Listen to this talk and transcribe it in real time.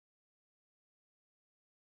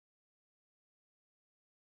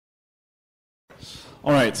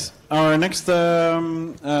All right. Our next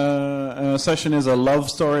session is a love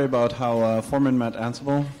story about how Foreman met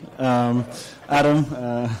Ansible. Adam,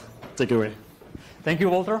 take it away. Thank you,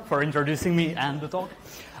 Walter, for introducing me and the talk.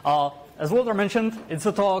 As Walter mentioned, it's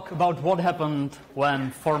a talk about what happened when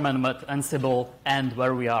Foreman met Ansible and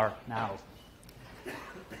where we are now.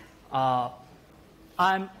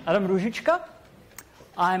 I'm Adam Růžička.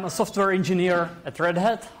 I'm a software engineer at Red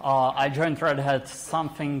Hat. I joined Red Hat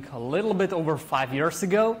something a little bit over 5 years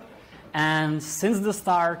ago. And since the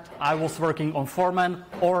start, I was working on Foreman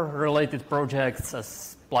or related projects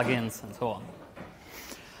as plugins and so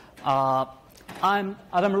on. I'm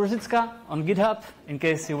Adam Růžička on GitHub, in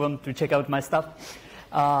case you want to check out my stuff.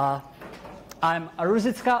 I'm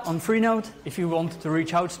Růžička on Freenode, if you want to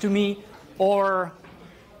reach out to me, or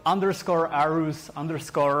 _Arus_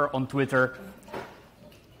 on Twitter.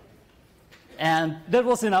 And that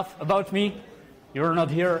was enough about me. You're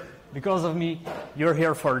not here because of me. You're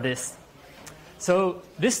here for this. So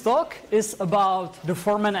this talk is about the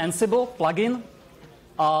Foreman Ansible plugin.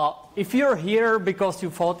 If you're here because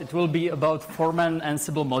you thought it will be about Foreman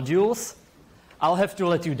Ansible modules, I'll have to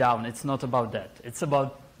let you down. It's not about that. It's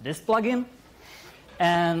about this plugin.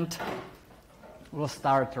 And we'll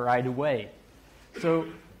start right away. So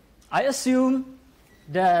I assume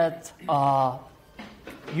that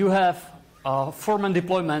you have Foreman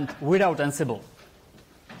deployment without Ansible.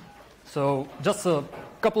 So just a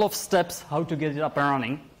couple of steps how to get it up and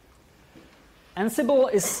running.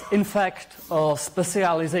 Ansible is, in fact, a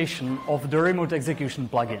specialization of the remote execution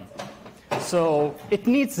plugin. So it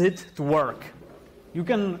needs it to work. You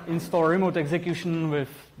can install remote execution with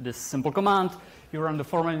this simple command. You run the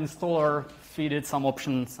Foreman installer, feed it some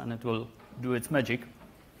options, and it will do its magic.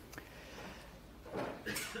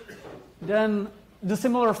 Then the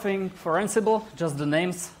similar thing for Ansible, just the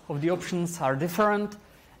names of the options are different.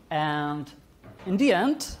 And in the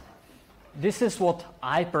end, this is what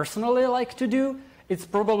I personally like to do. It's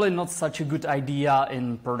probably not such a good idea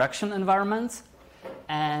in production environments.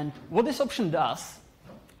 And what this option does,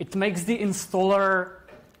 it makes the installer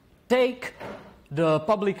take the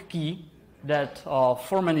public key that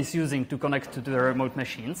Foreman is using to connect to the remote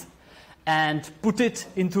machines and put it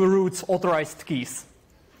into root's authorized keys.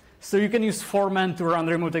 So you can use Foreman to run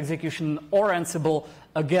remote execution or Ansible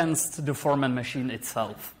against the Foreman machine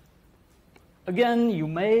itself. Again, you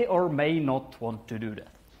may or may not want to do that.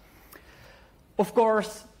 Of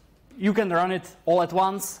course, you can run it all at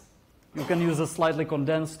once. You can use a slightly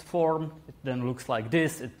condensed form. It then looks like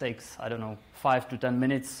this. It takes, 5 to 10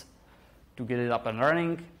 minutes to get it up and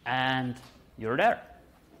running, and you're there.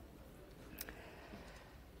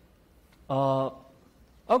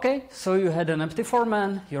 Okay, so you had an empty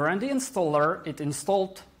Foreman, you ran the installer, it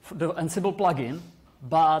installed the Ansible plugin,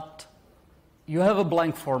 but you have a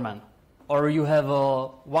blank Foreman, or you have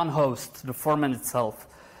one host, the Foreman itself.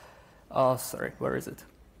 Sorry, where is it?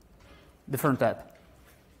 Different tab.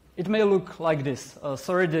 It may look like this.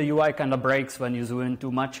 Sorry, the UI kind of breaks when you zoom in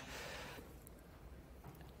too much.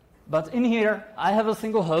 But in here, I have a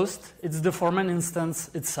single host. It's the Foreman instance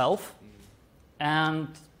itself. And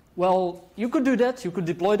well, you could do that. You could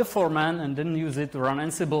deploy the Foreman and then use it to run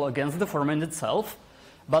Ansible against the Foreman itself.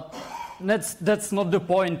 But that's not the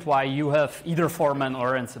point why you have either Foreman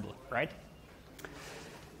or Ansible, right?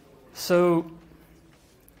 So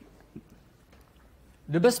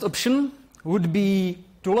the best option would be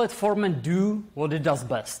to let Foreman do what it does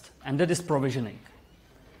best, and that is provisioning.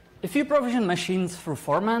 If you provision machines through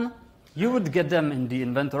Foreman, you would get them in the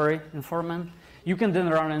inventory in Foreman. You can then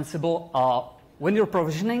run Ansible. When you're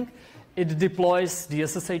provisioning, it deploys the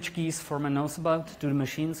SSH keys Foreman knows about to the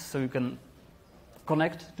machines, so you can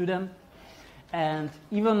connect to them. And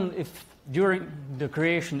even if during the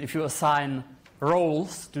creation, if you assign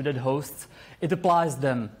roles to that host, it applies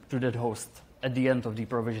them to that host at the end of the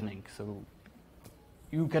provisioning. So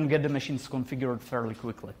you can get the machines configured fairly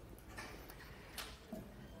quickly.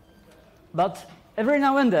 But every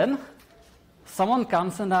now and then, someone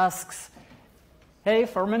comes and asks, hey,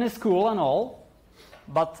 Foreman is cool and all,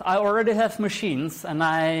 but I already have machines, and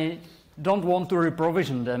I don't want to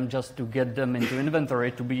reprovision them just to get them into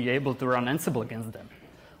inventory to be able to run Ansible against them.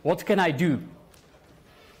 What can I do?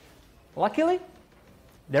 Luckily,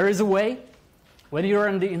 there is a way. When you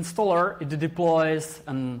run the installer, it deploys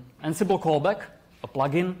an Ansible callback, a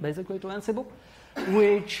plugin basically to Ansible,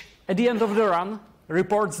 which at the end of the run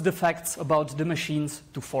reports the facts about the machines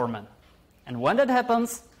to Foreman. And when that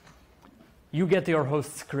happens, you get your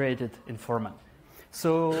hosts created in Foreman.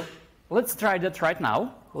 So let's try that right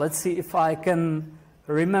now. Let's see if I can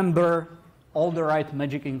remember all the right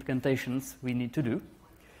magic incantations we need to do.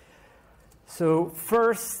 So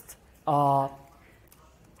first,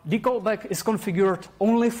 the callback is configured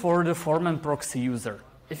only for the Foreman proxy user.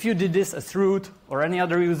 If you did this as root or any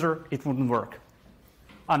other user, it wouldn't work.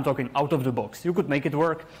 I'm talking out of the box. You could make it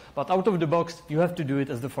work, but out of the box, you have to do it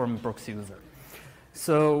as the Foreman proxy user.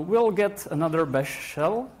 So we'll get another bash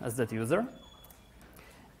shell as that user.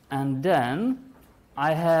 And then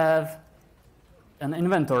I have an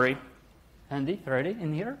inventory handy, ready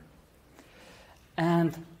in here.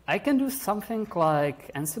 And I can do something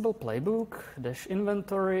like Ansible playbook, dash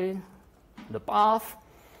inventory, the path,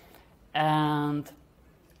 and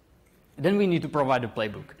then we need to provide a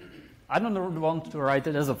playbook. I don't want to write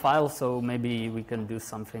it as a file, so maybe we can do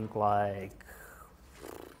something like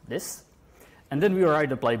this. And then we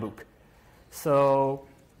write a playbook. So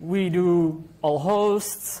we do all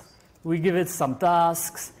hosts, we give it some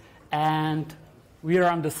tasks, and we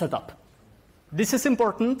run the setup. This is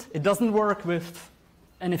important. It doesn't work with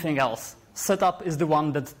anything else. Setup is the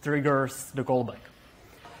one that triggers the callback.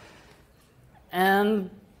 And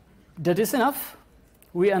that is enough.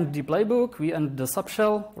 We end the playbook, we end the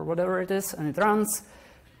subshell, or whatever it is, and it runs.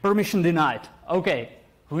 Permission denied. OK,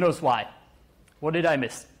 who knows why? What did I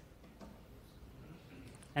miss?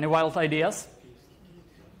 Any wild ideas?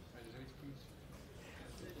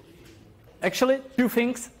 Actually, two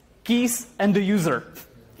things, keys and the user.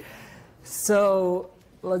 So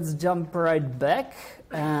let's jump right back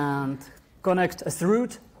and connect as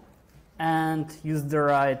root and use the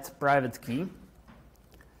right private key.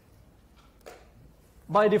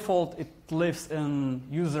 By default, it lives in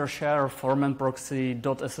user share Foreman proxy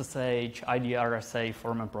 .ssh idrsa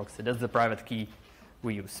Foreman proxy. That's the private key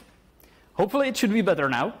we use. Hopefully, it should be better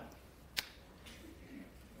now.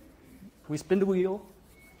 We spin the wheel.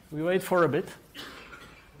 We wait for a bit.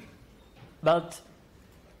 But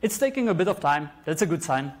it's taking a bit of time. That's a good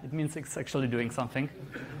sign. It means it's actually doing something.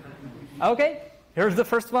 OK, here's the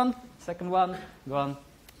first one. Second one. Go on.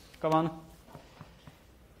 Come on.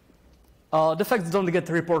 Defects don't get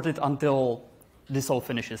reported until this all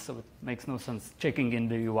finishes, so it makes no sense checking in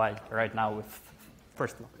the UI right now with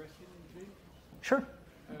first one. Question, Jay? Sure.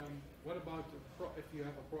 What about if you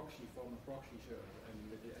have a proxy from a proxy server and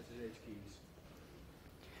with the SSH keys?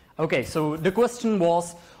 OK, so the question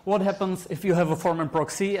was, what happens if you have a Foreman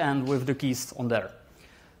proxy and with the keys on there?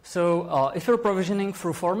 So if you're provisioning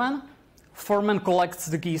through Foreman, Foreman collects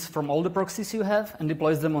the keys from all the proxies you have and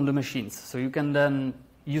deploys them on the machines. So you can then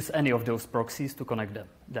use any of those proxies to connect them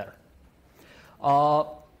there.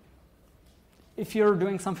 If you're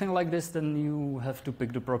doing something like this, then you have to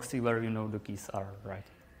pick the proxy where you know the keys are, right?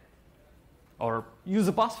 Or use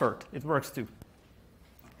a password. It works too.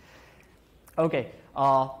 OK,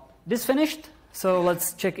 this finished. So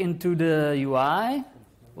let's check into the UI.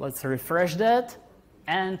 Let's refresh that.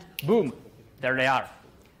 And boom, there they are.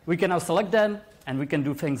 We can now select them, and we can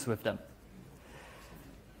do things with them.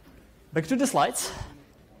 Back to the slides.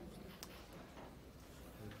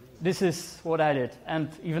 This is what I did.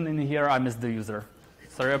 And even in here, I missed the user.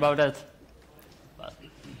 Sorry about that. But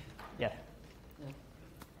yeah.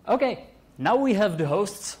 OK, now we have the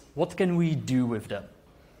hosts. What can we do with them?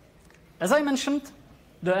 As I mentioned,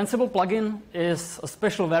 the Ansible plugin is a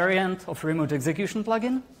special variant of remote execution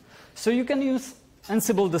plugin. So you can use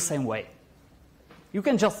Ansible the same way. You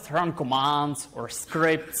can just run commands or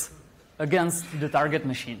scripts against the target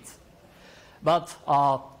machines. But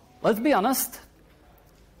let's be honest,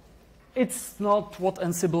 it's not what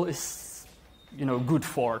Ansible is good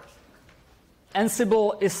for.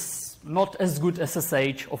 Ansible is not as good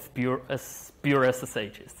SSH as pure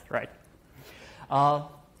SSH is, right?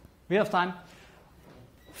 We have time.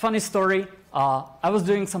 Funny story. I was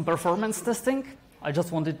doing some performance testing. I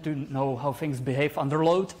just wanted to know how things behave under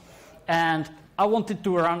load. And I wanted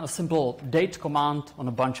to run a simple date command on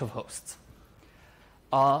a bunch of hosts.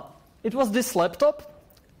 It was this laptop.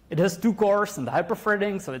 It has 2 cores and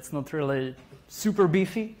hyperthreading, so it's not really super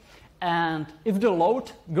beefy. And if the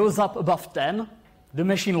load goes up above 10, the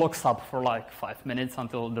machine locks up for like 5 minutes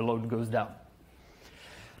until the load goes down.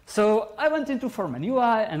 So I went into Foreman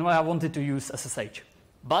UI, and I wanted to use SSH.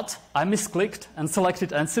 But I misclicked and selected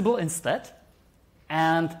Ansible instead,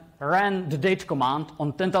 and ran the date command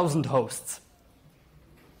on 10,000 hosts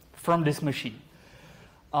from this machine.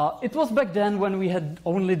 It was back then when we had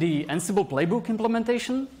only the Ansible playbook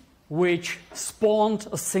implementation, which spawned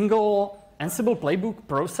a single Ansible playbook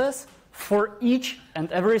process for each and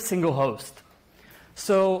every single host.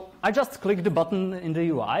 So I just clicked the button in the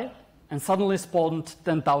UI and suddenly spawned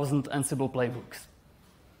 10,000 Ansible playbooks.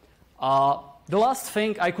 The last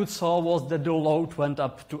thing I could saw was that the load went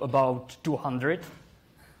up to about 200.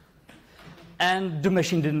 And the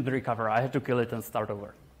machine didn't recover. I had to kill it and start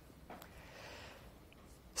over.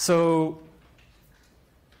 So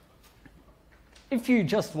if you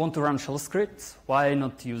just want to run shell scripts, why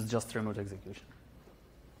not use just remote execution?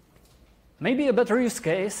 Maybe a better use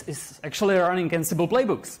case is actually running Ansible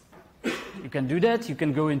playbooks. You can do that. You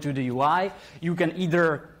can go into the UI. You can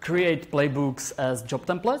either create playbooks as job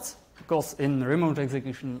templates, because in remote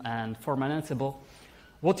execution and Foreman Ansible,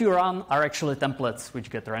 what you run are actually templates which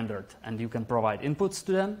get rendered, and you can provide inputs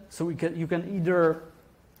to them. So you can either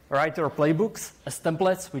write your playbooks as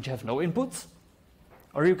templates which have no inputs,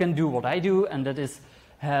 or you can do what I do, and that is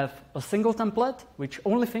have a single template, which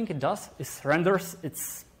only thing it does is renders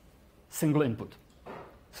its single input.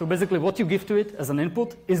 So basically what you give to it as an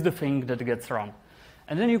input is the thing that gets run.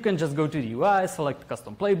 And then you can just go to the UI, select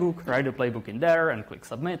custom playbook, write a playbook in there, and click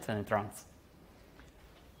submit, and it runs.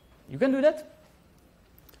 You can do that.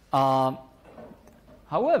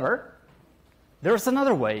 However, there's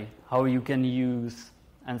another way how you can use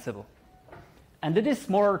Ansible. And it is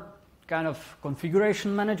more kind of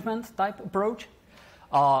configuration management type approach.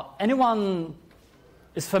 Anyone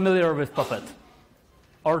is familiar with Puppet?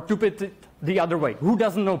 Or to put it the other way, who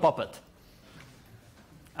doesn't know Puppet?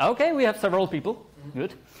 Okay, we have several people.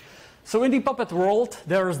 Good. So in the Puppet world,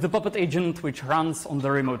 there's the Puppet agent which runs on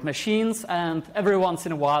the remote machines, and every once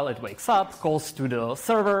in a while it wakes up, calls to the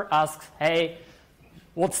server, asks, hey,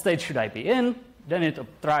 what state should I be in? Then it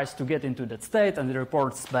tries to get into that state, and it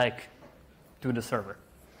reports back to the server.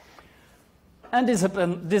 And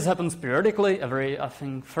this happens periodically, every, I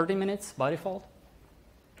think, 30 minutes by default.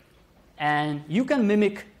 And you can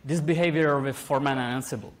mimic this behavior with Foreman and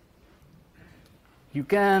Ansible. You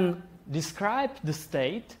can describe the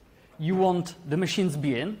state you want the machines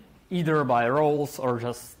be in, either by roles or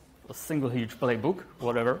just a single huge playbook,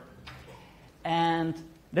 whatever. And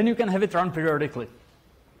then you can have it run periodically.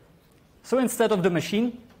 So instead of the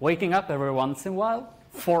machine waking up every once in a while,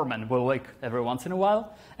 Foreman will wake every once in a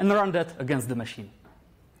while and run that against the machine.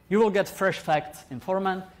 You will get fresh facts in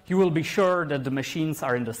Foreman. You will be sure that the machines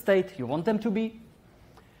are in the state you want them to be.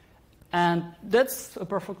 And that's a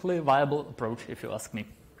perfectly viable approach, if you ask me.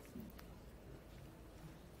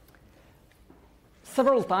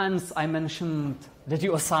 Several times I mentioned that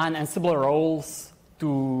you assign Ansible roles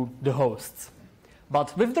to the hosts.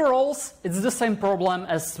 But with the roles, it's the same problem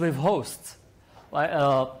as with hosts.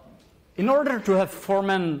 In order to have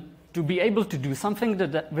Foreman to be able to do something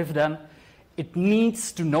with them, it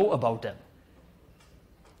needs to know about them.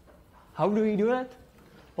 How do we do that?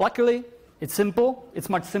 Luckily, it's simple. It's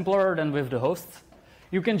much simpler than with the hosts.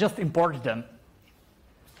 You can just import them.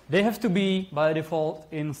 They have to be, by default,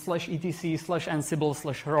 in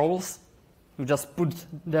 /etc/ansible/roles. You just put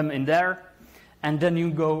them in there, and then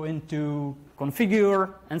you go into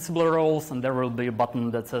configure Ansible roles, and there will be a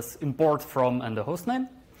button that says import from and the host name.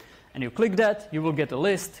 And you click that, you will get a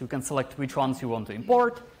list. You can select which ones you want to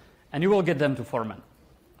import, and you will get them to Foreman.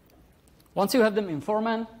 Once you have them in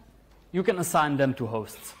Foreman, you can assign them to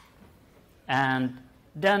hosts. And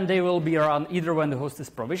then they will be run either when the host is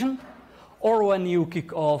provisioned, or when you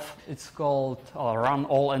kick off, it's called run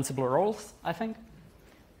all Ansible roles, I think.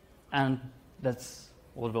 And that's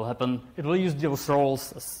what will happen. It will use those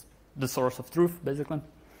roles as the source of truth, basically,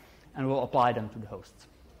 and will apply them to the hosts.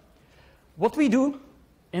 What we do,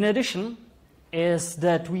 in addition, is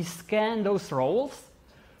that we scan those roles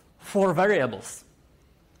for variables.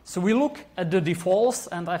 So we look at the defaults,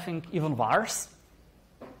 and I think even vars,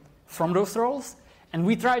 from those roles, and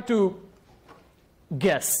we try to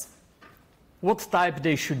guess what type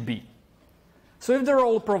they should be. So if the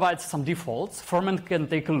role provides some defaults, Foreman can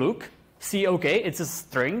take a look, see, okay, it's a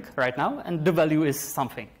string right now, and the value is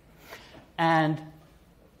something. And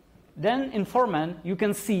then in Foreman, you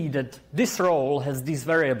can see that this role has these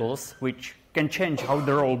variables which can change how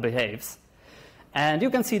the role behaves. And you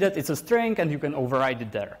can see that it's a string, and you can override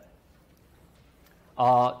it there.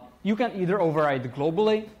 You can either override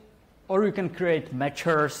globally, or you can create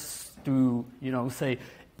matchers to, say,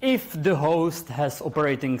 if the host has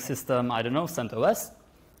operating system, I don't know, CentOS,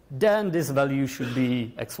 then this value should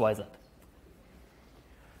be XYZ.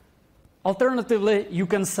 Alternatively, you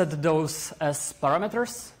can set those as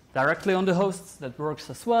parameters directly on the hosts. That works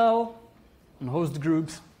as well on host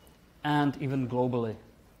groups and even globally.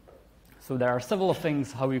 So there are several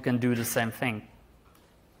things how you can do the same thing.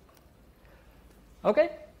 Okay,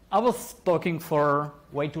 I was talking for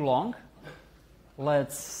way too long.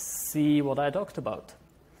 Let's see what I talked about.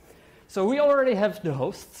 So we already have the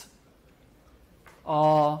hosts.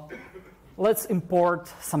 Let's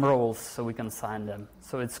import some roles so we can assign them.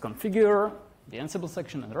 So it's configure, the Ansible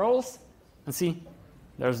section, and roles. And see,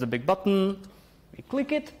 there's the big button. We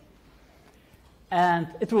click it,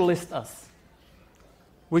 and it will list us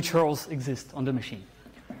which roles exist on the machine.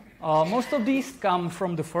 Most of these come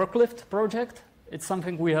from the Forklift project. It's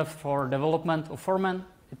something we have for development of Foreman.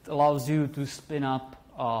 It allows you to spin up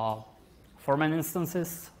Foreman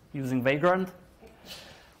instances using Vagrant.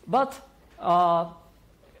 But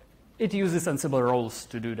it uses Ansible roles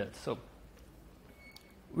to do that. So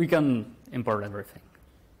we can import everything.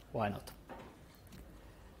 Why not?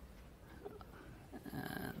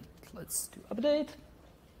 And let's do update.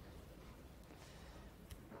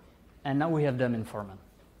 And now we have them in Foreman.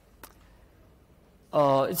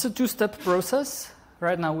 It's a two-step process.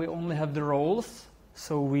 Right now we only have the roles,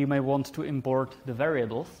 so we may want to import the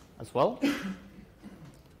variables as well.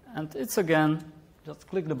 And it's again, just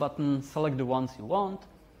click the button, select the ones you want.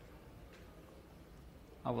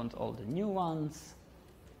 I want all the new ones.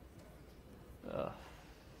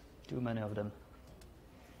 Too many of them.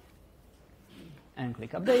 And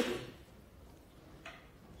click update.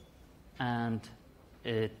 And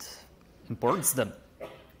it imports them.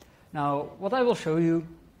 Now, what I will show you,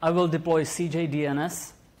 I will deploy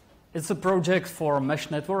CJDNS. It's a project for mesh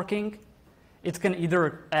networking. It can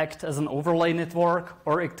either act as an overlay network,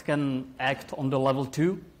 or it can act on the level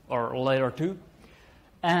 2 or layer 2.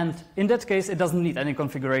 And in that case, it doesn't need any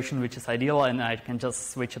configuration, which is ideal, and I can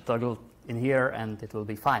just switch a toggle in here, and it will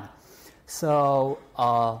be fine. So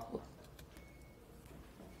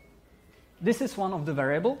this is one of the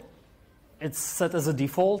variable. It's set as a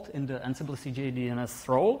default in the Ansible CJDNS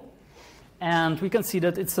role. And we can see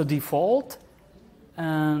that it's a default.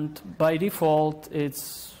 And by default,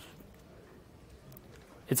 it's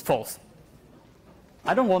false.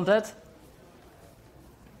 I don't want that.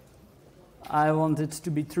 I want it to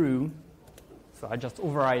be true. So I just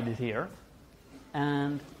override it here.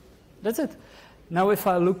 And that's it. Now if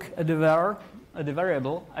I look at the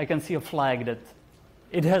variable, I can see a flag that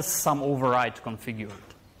it has some override configured.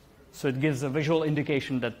 So it gives a visual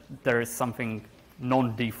indication that there is something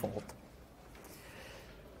non-default.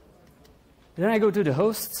 Then I go to the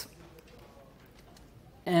hosts,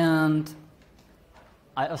 and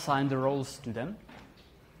I assign the roles to them.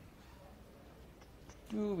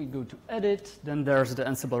 We go to edit, then there's the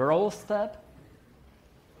Ansible roles tab.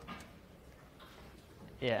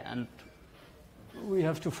 Yeah, and we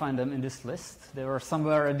have to find them in this list. They were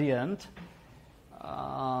somewhere at the end.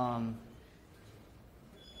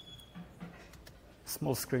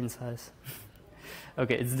 Small screen size.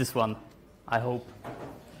 Okay, it's this one, I hope.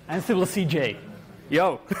 Ansible CJ.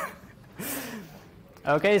 Yo.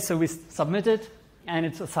 Okay, so we submit it, and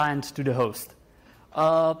it's assigned to the host.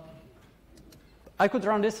 I could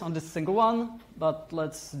run this on this single one, but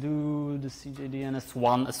let's do the CJDNS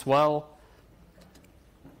one as well,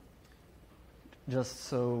 just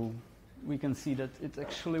so we can see that it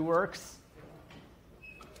actually works.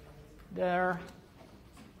 There.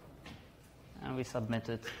 And we submit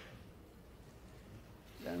it.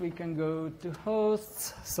 Then we can go to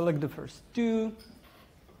hosts, select the first two,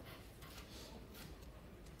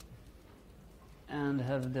 and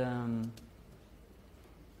have them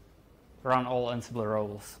run all Ansible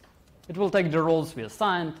roles. It will take the roles we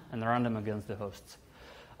assigned and run them against the hosts.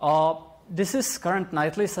 This is current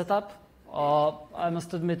nightly setup. I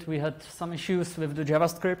must admit we had some issues with the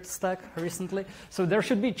JavaScript stack recently. So there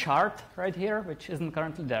should be chart right here, which isn't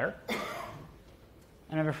currently there.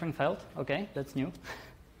 And everything failed. Okay, that's new.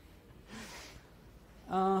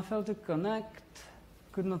 Failed to connect.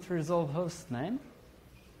 Could not resolve host name.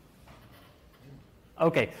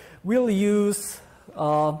 Okay, we'll use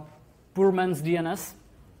poor man's DNS.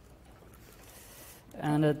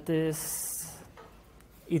 And it is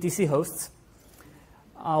etc hosts.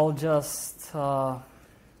 I'll just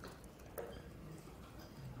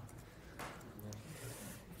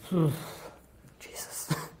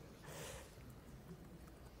Jesus.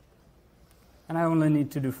 And I only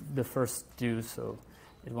need to do the first two, so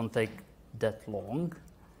it won't take that long.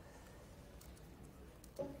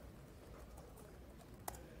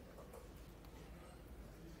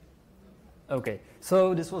 Okay,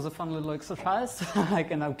 so this was a fun little exercise. I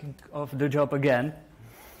can now kick off the job again.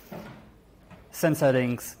 Send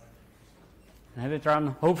settings. And have it run.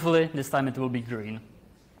 Hopefully, this time it will be green.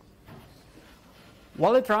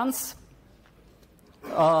 While it runs,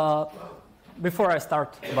 before I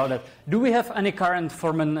start about it, do we have any current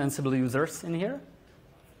Foreman Ansible users in here?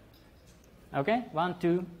 Okay, 1,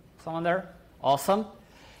 2, someone there? Awesome.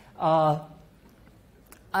 I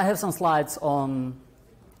have some slides on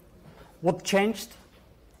what changed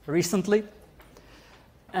recently.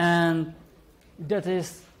 And that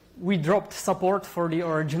is, we dropped support for the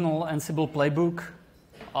original Ansible playbook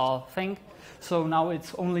thing. So now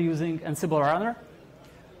it's only using Ansible Runner.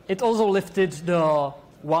 It also lifted the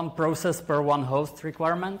one process per one host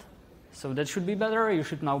requirement. So that should be better. You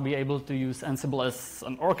should now be able to use Ansible as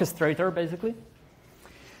an orchestrator, basically.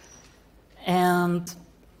 And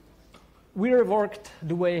we reworked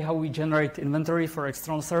the way how we generate inventory for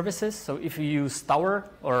external services. So if you use Tower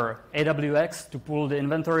or AWX to pull the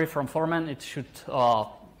inventory from Foreman, it should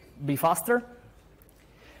be faster.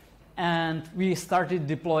 And we started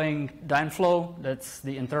deploying Dynflow, that's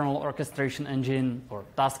the internal orchestration engine or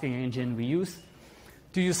tasking engine we use,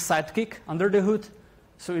 to use Sidekick under the hood.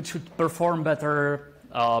 So it should perform better,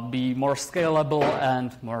 be more scalable,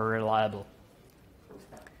 and more reliable.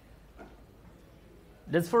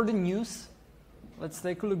 That's for the news. Let's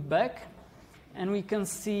take a look back. And we can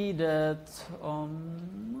see that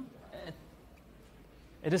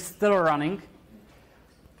it is still running.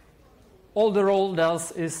 All the role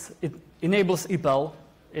does is it enables EPEL,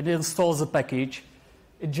 it installs a package,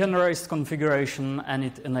 it generates configuration, and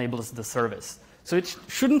it enables the service. So it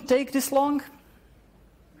shouldn't take this long,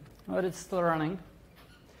 but it's still running.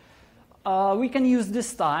 We can use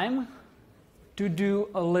this time to do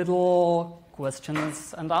a little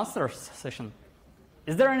questions and answers session.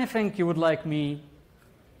 Is there anything you would like me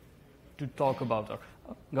to talk about?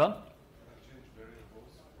 Go on.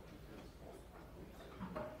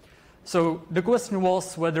 So the question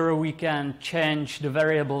was whether we can change the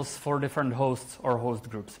variables for different hosts or host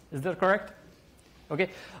groups. Is that correct? Okay.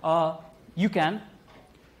 You can.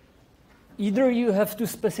 Either you have to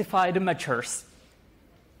specify the matchers.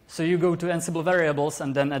 So you go to Ansible variables,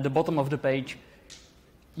 and then at the bottom of the page,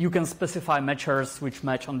 you can specify matchers which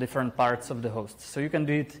match on different parts of the host. So you can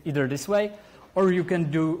do it either this way, or you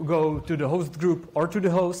can go to the host group or to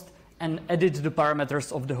the host and edit the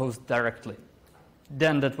parameters of the host directly.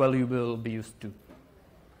 Then that value will be used too.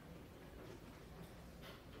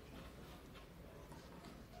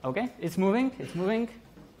 Okay, it's moving, it's moving.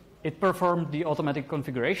 It performed the automatic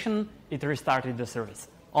configuration. It restarted the service.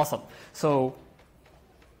 Awesome. So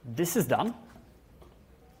this is done.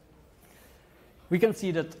 We can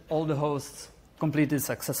see that all the hosts completed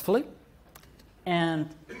successfully. And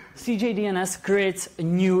CJDNS creates a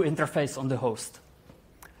new interface on the host.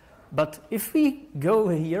 But if we go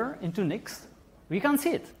here into Nix, we can't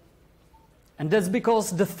see it. And that's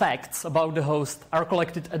because the facts about the host are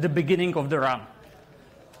collected at the beginning of the run.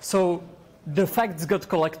 So the facts got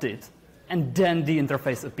collected, and then the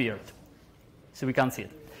interface appeared. So we can't see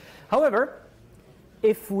it. However,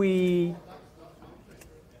 if we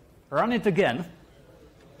run it again,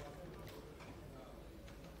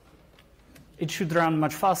 it should run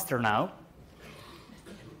much faster now.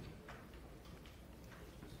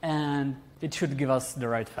 And it should give us the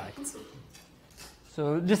right facts.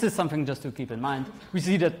 So this is something just to keep in mind. We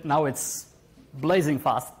see that now it's blazing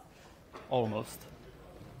fast, almost.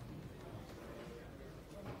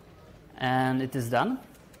 And it is done.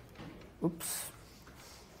 Oops.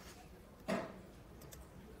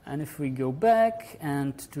 And if we go back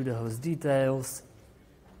and to the host details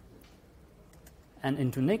and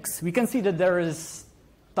into Nix, we can see that there is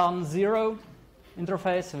ton0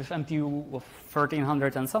 interface with MTU of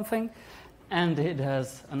 1300 and something, and it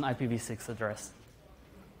has an IPv6 address.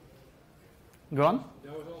 Go on.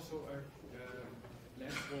 There was also a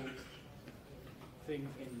Ansible thing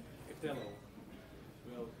in Catello.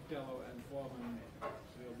 Will Catello and Foreman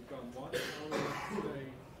will become one? Or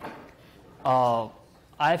will they...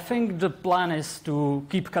 I think the plan is to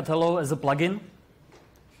keep Catello as a plugin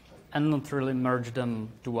and not really merge them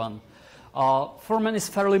to one. Foreman is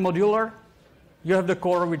fairly modular. You have the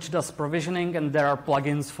core which does provisioning, and there are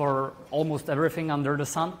plugins for almost everything under the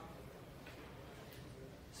sun.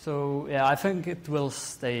 So yeah, I think it will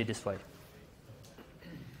stay this way.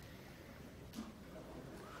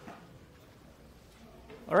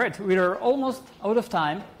 All right, we are almost out of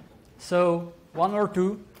time. So one or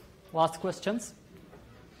two last questions.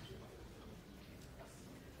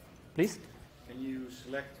 Please. Can you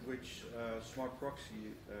select which smart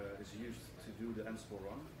proxy is used to do the Ansible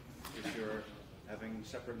run if you're having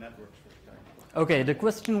separate networks for the time? Okay, the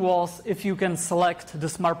question was if you can select the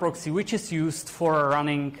smart proxy which is used for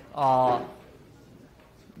running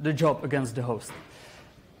the job against the host.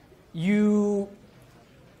 You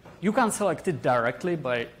can select it directly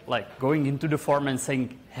by going into the form and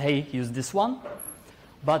saying, hey, use this one.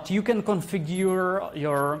 But you can configure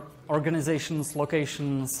your organizations,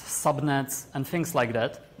 locations, subnets, and things like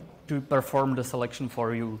that to perform the selection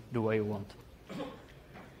for you the way you want.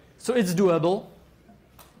 So it's doable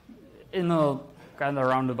in a kind of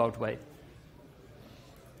roundabout way.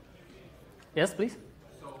 Yes, please?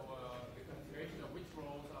 So the configuration of which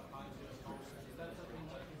roles are managed as hosts, is that something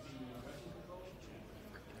that can be version controlled?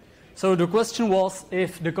 So the question was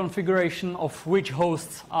if the configuration of which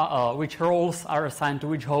hosts, which roles are assigned to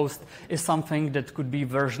which host is something that could be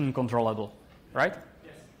version controllable, right?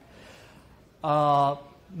 Yes.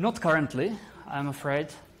 Not currently, I'm afraid.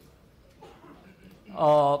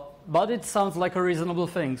 But it sounds like a reasonable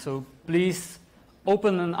thing, so please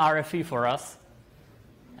open an RFE for us,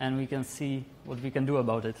 and we can see what we can do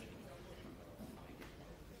about it.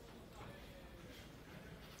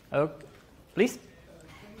 Okay, please?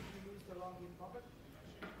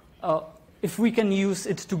 If we can use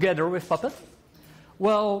it together with Puppet?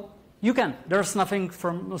 Well, you can. There's nothing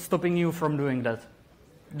stopping you from doing that.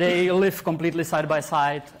 They live completely side by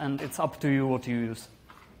side, and it's up to you what you use.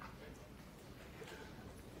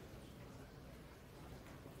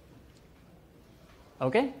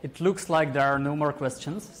 Okay, it looks like there are no more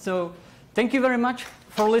questions. So thank you very much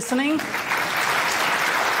for listening.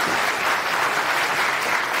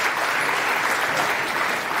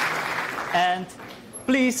 And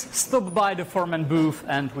please stop by the Foreman booth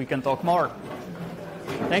and we can talk more.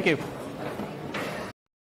 Thank you.